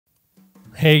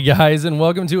Hey guys, and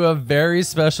welcome to a very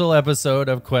special episode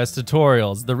of Quest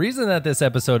Tutorials. The reason that this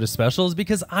episode is special is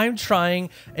because I'm trying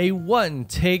a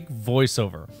one-take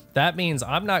voiceover. That means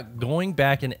I'm not going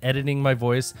back and editing my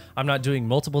voice. I'm not doing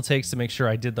multiple takes to make sure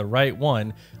I did the right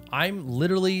one. I'm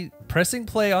literally pressing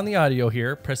play on the audio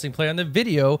here, pressing play on the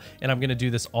video, and I'm going to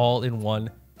do this all in one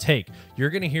take.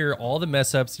 You're going to hear all the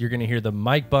mess ups. You're going to hear the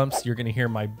mic bumps. You're going to hear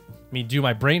me do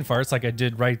my brain farts like I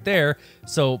did right there.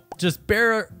 So just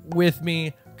bear with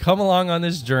me, come along on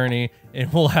this journey,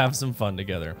 and we'll have some fun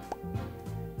together.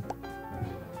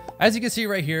 As you can see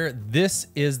right here, this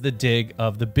is the dig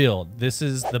of the build. This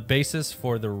is the basis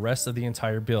for the rest of the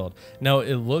entire build. Now,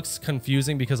 it looks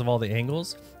confusing because of all the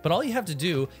angles, but all you have to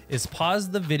do is pause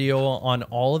the video on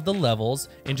all of the levels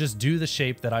and just do the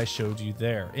shape that I showed you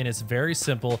there. And it's very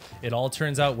simple. It all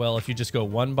turns out well if you just go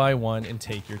one by one and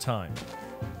take your time.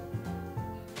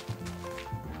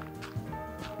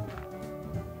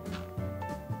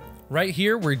 Right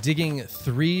here, we're digging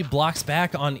 3 blocks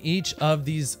back on each of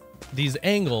these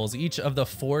angles, each of the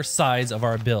 4 sides of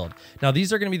our build. Now,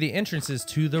 these are going to be the entrances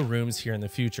to the rooms here in the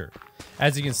future.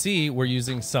 As you can see, we're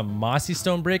using some mossy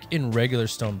stone brick and regular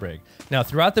stone brick. Now,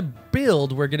 throughout the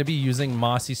build, we're going to be using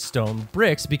mossy stone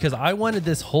bricks because I wanted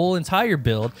this whole entire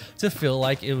build to feel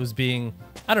like it was being,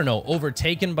 I don't know,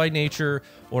 overtaken by nature,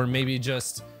 or maybe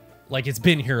just like it's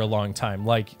been here a long time,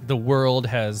 like the world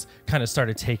has kind of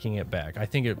started taking it back. I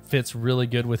think it fits really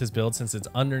good with his build since it's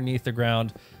underneath the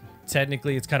ground.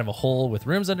 Technically, it's kind of a hole with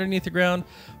rooms underneath the ground,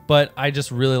 but I just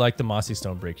really like the mossy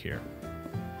stone brick here.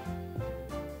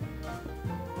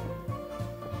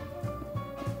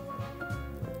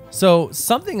 So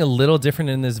something a little different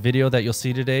in this video that you'll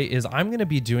see today is I'm going to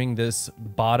be doing this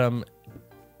bottom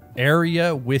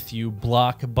area with you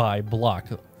block by block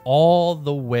all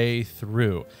the way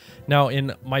through. Now,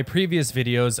 in my previous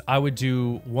videos, I would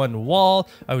do one wall,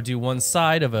 I would do one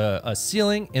side of a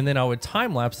ceiling, and then I would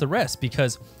time lapse the rest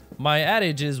because my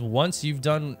adage is once you've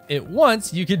done it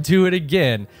once, you can do it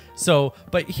again. So,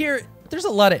 but here, there's a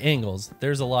lot of angles.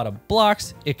 There's a lot of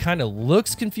blocks. It kind of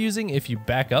looks confusing if you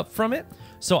back up from it.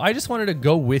 So I just wanted to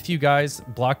go with you guys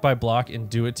block by block and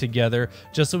do it together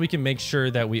just so we can make sure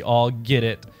that we all get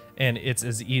it and it's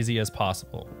as easy as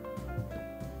possible.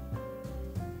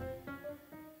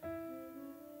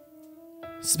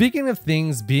 Speaking of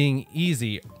things being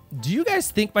easy, do you guys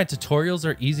think my tutorials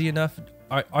are easy enough?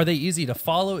 Are they easy to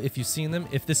follow if you've seen them?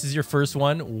 If this is your first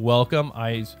one, welcome.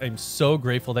 I'm so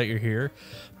grateful that you're here.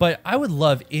 But I would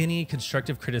love any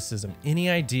constructive criticism,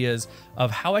 any ideas of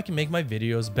how I can make my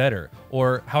videos better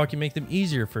or how I can make them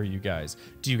easier for you guys.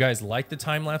 Do you guys like the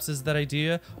time lapses that do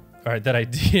you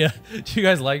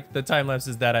guys like the time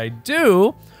lapses that I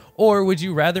do? Or would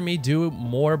you rather me do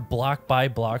more block by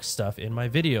block stuff in my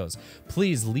videos?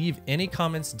 Please leave any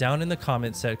comments down in the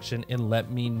comment section and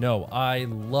let me know. I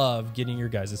love getting your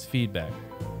guys' feedback.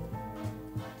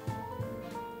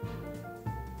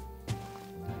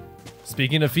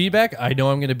 Speaking of feedback, I know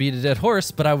I'm going to beat a dead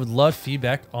horse, but I would love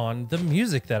feedback on the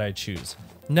music that I choose.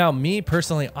 Now, me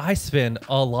personally, I spend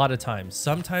a lot of time,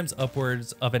 sometimes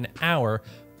upwards of an hour,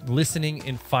 listening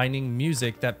and finding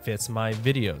music that fits my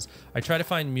videos. I try to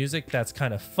find music that's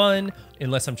kind of fun,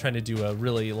 unless I'm trying to do a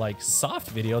really like soft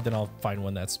video, then I'll find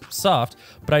one that's soft.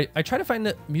 But I try to find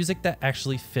the music that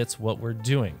actually fits what we're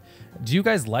doing. Do you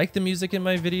guys like the music in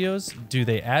my videos? Do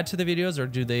they add to the videos or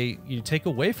do you take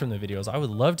away from the videos? I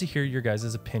would love to hear your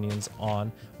guys' opinions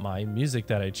on my music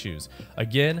that I choose.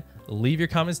 Again, leave your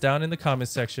comments down in the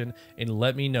comments section and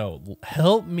let me know.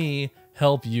 Help me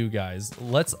help you guys.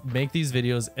 Let's make these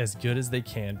videos as good as they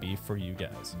can be for you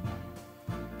guys.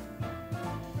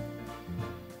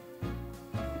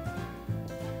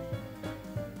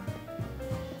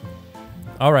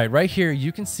 All right here,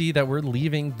 you can see that we're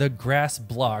leaving the grass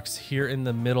blocks here in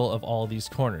the middle of all these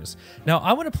corners. Now,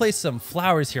 I want to place some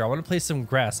flowers here. I want to place some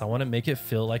grass. I want to make it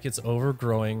feel like it's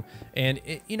overgrowing, and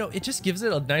it just gives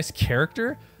it a nice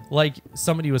character. Like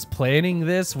somebody was planning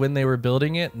this when they were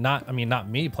building it. Not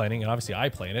me planning it, obviously I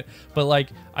plan it, but like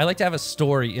I like to have a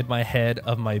story in my head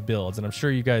of my builds, and I'm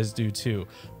sure you guys do too.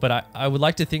 But I would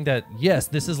like to think that, yes,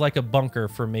 this is like a bunker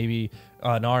for maybe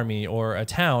an army or a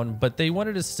town, but they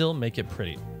wanted to still make it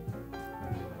pretty.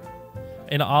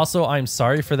 And also, I'm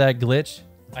sorry for that glitch.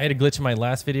 I had a glitch in my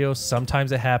last video.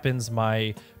 Sometimes it happens.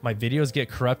 My videos get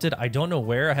corrupted. I don't know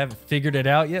where. I haven't figured it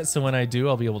out yet. So when I do,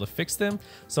 I'll be able to fix them.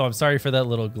 So I'm sorry for that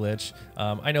little glitch.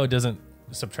 I know it doesn't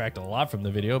subtract a lot from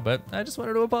the video, but I just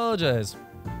wanted to apologize.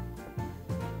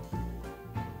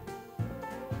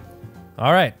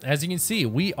 All right, as you can see,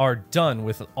 we are done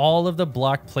with all of the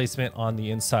block placement on the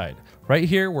inside. Right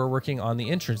here, we're working on the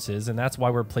entrances, and that's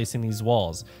why we're placing these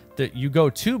walls. That you go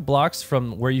 2 blocks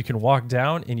from where you can walk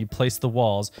down and you place the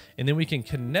walls, and then we can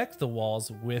connect the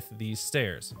walls with these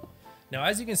stairs. Now,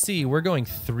 as you can see, we're going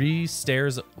 3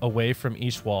 stairs away from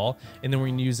each wall, and then we're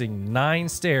using 9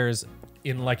 stairs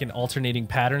in like an alternating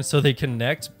pattern so they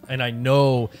connect. And I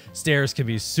know stairs can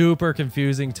be super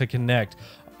confusing to connect.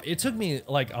 It took me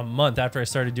like a month after I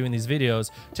started doing these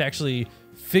videos to actually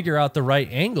figure out the right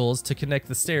angles to connect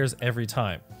the stairs every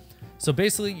time. So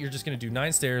basically, you're just going to do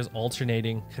 9 stairs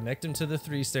alternating, connect them to the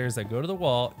 3 stairs that go to the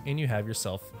wall, and you have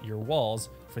yourself your walls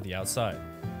for the outside.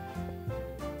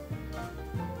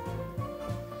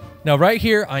 Now right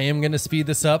here, I am going to speed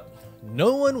this up.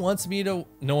 No one wants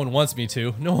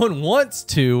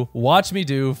to watch me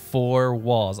do 4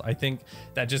 walls. I think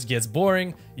that just gets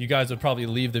boring. You guys would probably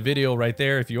leave the video right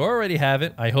there if you already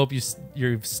haven't. I hope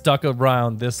you've stuck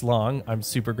around this long. I'm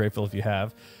super grateful if you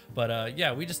have. But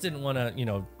yeah, we just didn't want to, you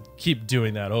know, keep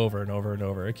doing that over and over and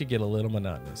over. It could get a little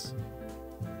monotonous.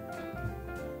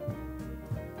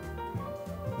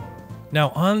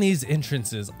 Now on these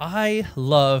entrances, I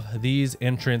love these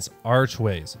entrance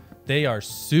archways. They are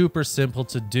super simple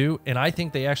to do, and I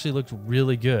think they actually look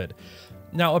really good.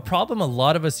 Now, a problem a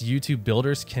lot of us YouTube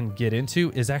builders can get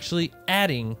into is actually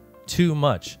adding too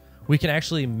much. We can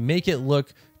actually make it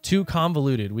look too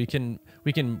convoluted. We can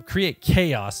create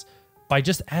chaos by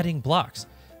just adding blocks.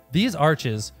 These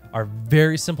arches are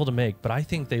very simple to make, but I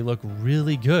think they look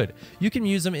really good. You can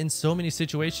use them in so many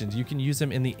situations. You can use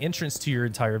them in the entrance to your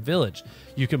entire village.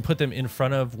 You can put them in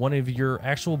front of one of your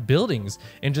actual buildings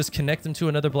and just connect them to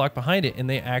another block behind it, and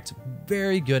they act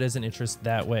very good as an entrance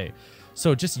that way.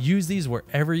 So just use these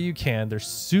wherever you can. They're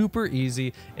super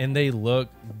easy and they look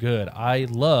good. I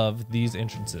love these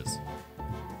entrances.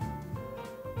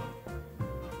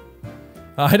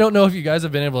 I don't know if you guys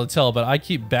have been able to tell, but I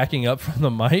keep backing up from the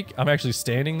mic. I'm actually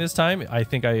standing this time. I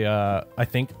think a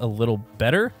little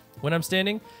better when I'm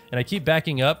standing, and I keep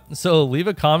backing up. So leave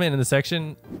a comment in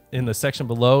the section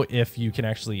below if you can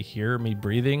actually hear me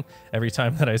breathing every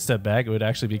time that I step back. It would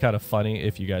actually be kind of funny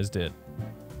if you guys did.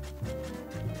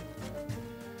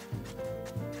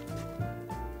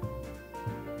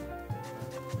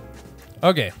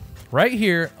 Okay. Right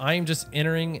here, I'm just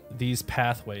entering these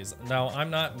pathways. Now, I'm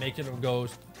not making them go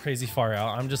crazy far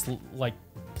out. I'm just like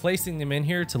placing them in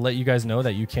here to let you guys know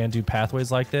that you can do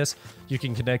pathways like this. You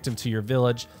can connect them to your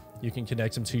village. You can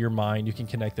connect them to your mine. You can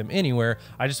connect them anywhere.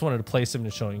 I just wanted to place them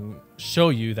to show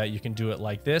you that you can do it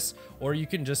like this, or you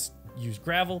can just use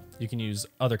gravel. You can use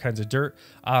other kinds of dirt.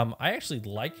 I actually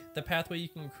like the pathway you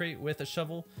can create with a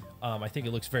shovel. I think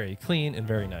it looks very clean and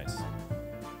very nice.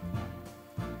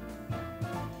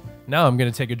 Now I'm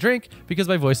going to take a drink because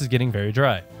my voice is getting very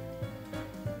dry.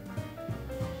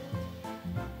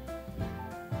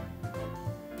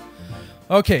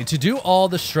 Okay, to do all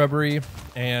the shrubbery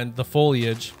and the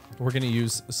foliage, we're going to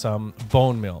use some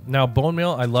bone meal. Now, bone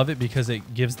meal, I love it because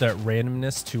it gives that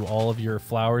randomness to all of your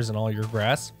flowers and all your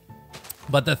grass.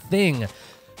 But the thing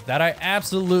that I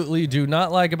absolutely do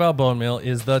not like about bone meal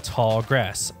is the tall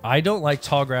grass. I don't like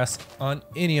tall grass on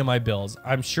any of my builds.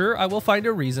 I'm sure I will find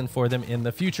a reason for them in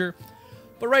the future,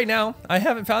 but right now I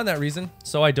haven't found that reason,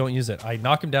 so I don't use it. I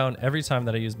knock them down every time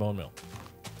that I use bone meal.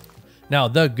 Now,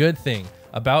 the good thing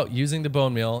about using the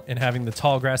bone meal and having the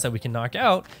tall grass that we can knock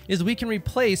out is we can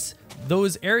replace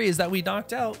those areas that we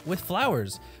knocked out with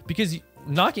flowers, because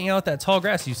knocking out that tall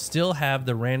grass, you still have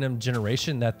the random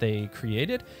generation that they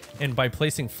created, and by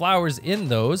placing flowers in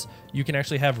those, you can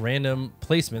actually have random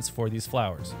placements for these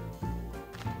flowers.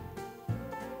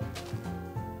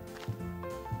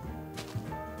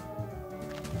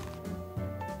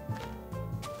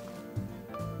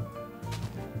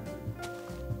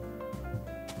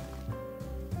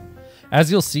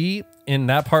 As you'll see in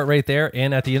that part right there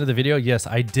and at the end of the video, yes,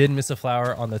 I did miss a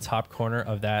flower on the top corner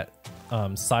of that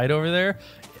side over there.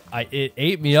 It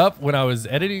ate me up when I was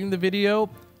editing the video.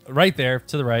 Right there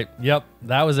to the right. Yep,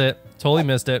 that was it. Totally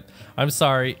missed it. I'm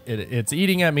sorry. It's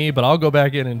eating at me, but I'll go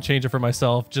back in and change it for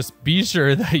myself. Just be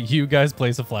sure that you guys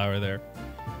place a flower there.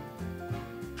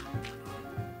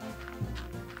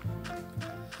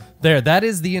 There, that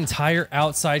is the entire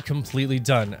outside completely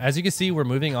done. As you can see, we're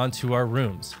moving on to our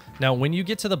rooms. Now, when you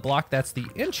get to the block that's the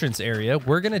entrance area,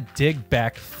 we're going to dig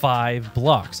back 5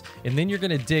 blocks. And then you're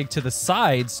going to dig to the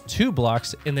sides 2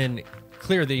 blocks and then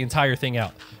clear the entire thing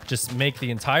out. Just make the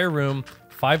entire room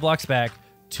 5 blocks back,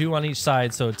 2 on each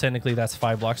side. So technically that's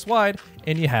 5 blocks wide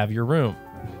and you have your room.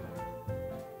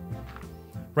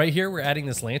 Right here, we're adding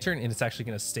this lantern and it's actually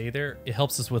going to stay there. It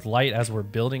helps us with light as we're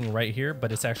building right here,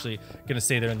 but it's actually going to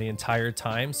stay there in the entire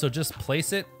time. So just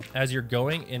place it as you're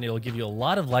going and it'll give you a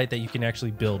lot of light that you can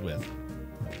actually build with.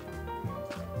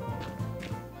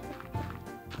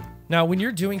 Now, when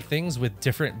you're doing things with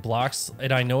different blocks,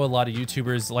 and I know a lot of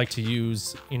YouTubers like to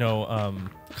use,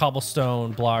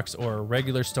 cobblestone blocks or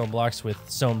regular stone blocks with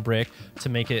stone brick to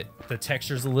make the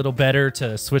textures a little better,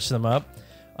 to switch them up.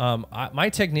 My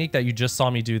technique that you just saw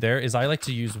me do there is I like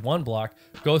to use one block,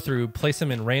 go through, place them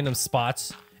in random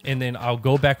spots, and then I'll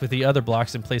go back with the other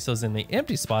blocks and place those in the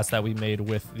empty spots that we made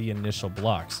with the initial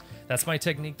blocks. That's my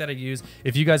technique that I use.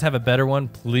 If you guys have a better one,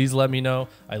 please let me know.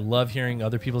 I love hearing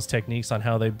other people's techniques on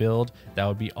how they build. That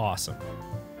would be awesome.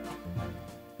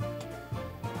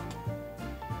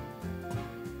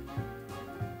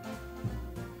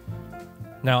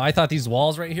 Now, I thought these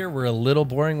walls right here were a little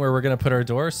boring where we're going to put our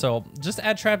door, so just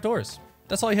add trapdoors.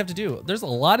 That's all you have to do. There's a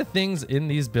lot of things in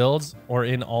these builds or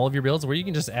in all of your builds where you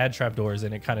can just add trapdoors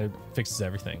and it kind of fixes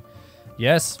everything.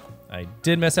 Yes, I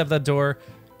did mess up that door.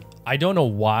 I don't know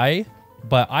why,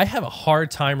 but I have a hard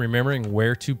time remembering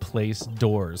where to place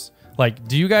doors. Like,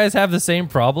 do you guys have the same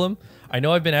problem? I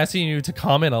know I've been asking you to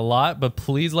comment a lot, but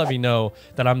please let me know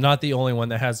that I'm not the only one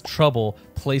that has trouble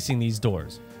placing these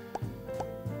doors.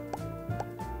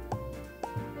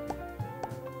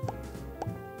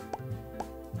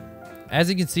 As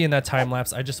you can see in that time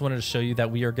lapse, I just wanted to show you that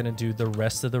we are going to do the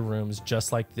rest of the rooms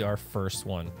just like our first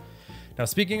one. Now,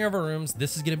 speaking of our rooms,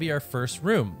 this is going to be our first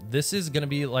room. This is going to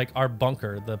be like our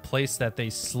bunker, the place that they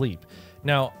sleep.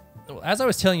 Now, as I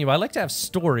was telling you, I like to have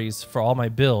stories for all my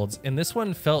builds, and this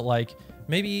one felt like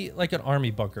maybe like an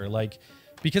army bunker,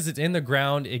 because it's in the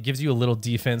ground, it gives you a little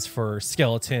defense for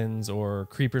skeletons or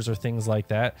creepers or things like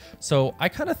that. So I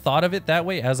kind of thought of it that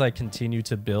way as I continue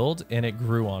to build, and it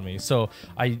grew on me. So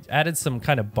I added some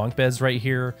kind of bunk beds right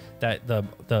here that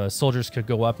the soldiers could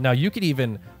go up. Now you could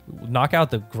even knock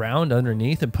out the ground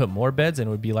underneath and put more beds, and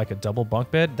it would be like a double bunk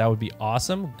bed. That would be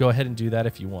awesome. Go ahead and do that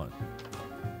if you want.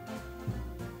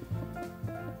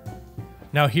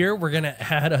 Now here we're gonna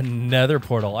add another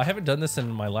portal. I haven't done this in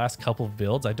my last couple of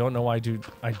builds. I don't know why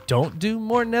I don't do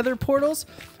more nether portals,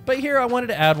 but here I wanted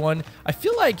to add one. I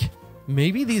feel like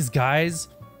maybe these guys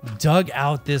dug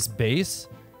out this base,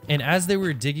 and as they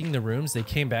were digging the rooms, they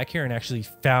came back here and actually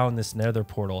found this nether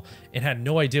portal and had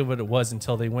no idea what it was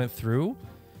until they went through.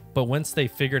 But once they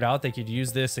figured out they could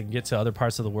use this and get to other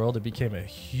parts of the world, it became a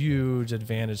huge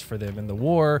advantage for them in the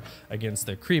war against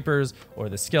the creepers or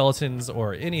the skeletons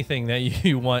or anything that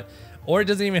you want. Or it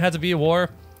doesn't even have to be a war.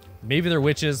 Maybe they're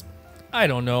witches. I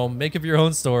don't know. Make up your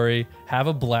own story. Have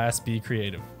a blast. Be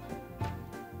creative.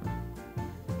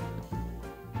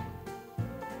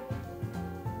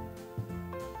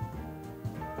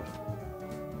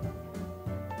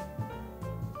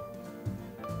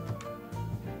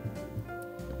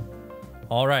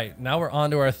 All right, now we're on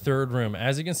to our third room.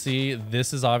 As you can see,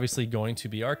 this is obviously going to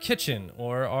be our kitchen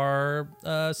or our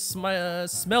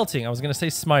smelting. I was going to say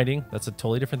smiting. That's a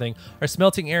totally different thing. Our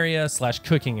smelting area slash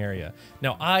cooking area.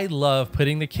 Now, I love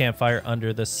putting the campfire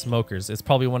under the smokers. It's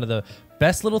probably one of the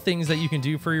best little things that you can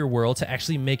do for your world to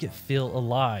actually make it feel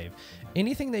alive.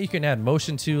 Anything that you can add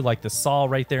motion to, like the saw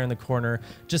right there in the corner,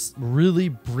 just really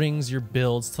brings your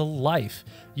builds to life.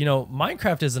 You know,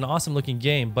 Minecraft is an awesome looking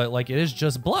game, but like it is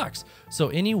just blocks. So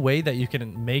any way that you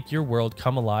can make your world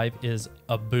come alive is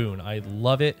a boon. I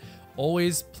love it.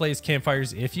 Always place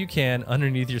campfires if you can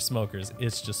underneath your smokers.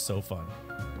 It's just so fun.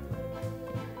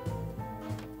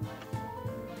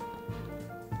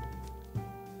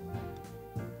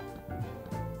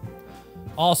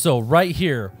 Also, right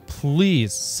here,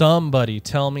 please, somebody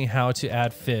tell me how to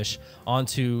add fish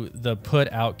onto the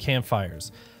put out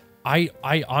campfires. I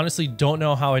honestly don't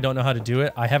know how. I don't know how to do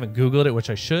it. I haven't Googled it, which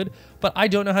I should, but I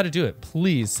don't know how to do it.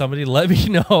 Please, somebody let me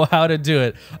know how to do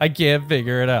it. I can't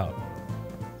figure it out.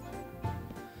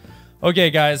 Okay,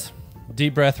 guys,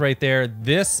 deep breath right there.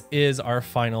 This is our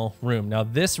final room. Now,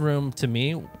 this room, to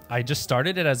me, I just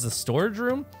started it as a storage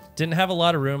room. Didn't have a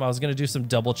lot of room. I was going to do some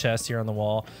double chests here on the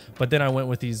wall, but then I went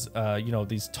with these,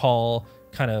 these tall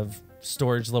kind of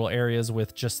storage little areas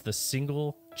with just the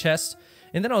single chest.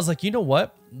 And then I was like, you know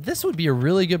what? This would be a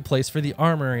really good place for the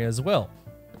armory as well.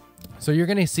 So you're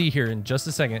going to see here in just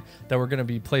a second that we're going to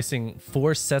be placing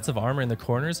 4 sets of armor in the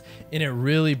corners, and it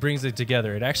really brings it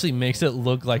together. It actually makes it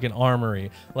look like an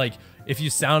armory. Like if you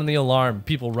sound the alarm,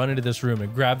 people run into this room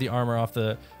and grab the armor off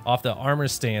the armor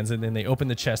stands, and then they open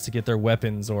the chest to get their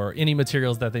weapons or any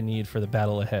materials that they need for the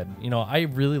battle ahead. You know, I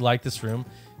really like this room.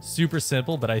 Super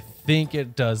simple, but I think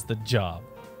it does the job.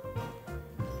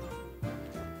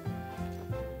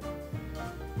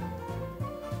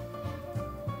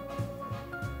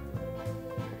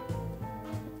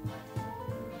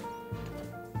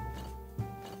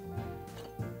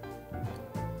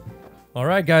 All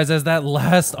right, guys, as that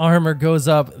last armor goes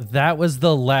up, that was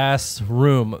the last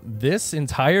room. This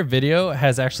entire video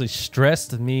has actually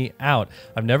stressed me out.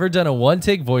 I've never done a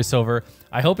one-take voiceover.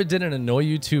 I hope it didn't annoy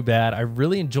you too bad. I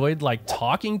really enjoyed like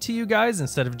talking to you guys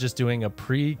instead of just doing a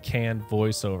pre-canned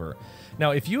voiceover.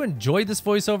 Now, if you enjoyed this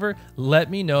voiceover, let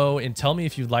me know and tell me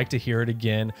if you'd like to hear it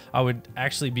again. I would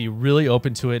actually be really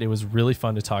open to it. It was really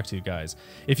fun to talk to you guys.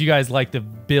 If you guys like the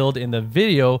build in the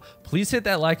video, please hit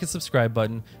that like and subscribe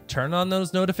button. Turn on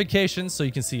those notifications so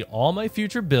you can see all my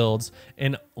future builds.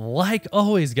 And like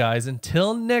always, guys,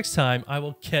 until next time, I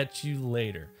will catch you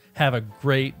later. Have a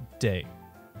great day.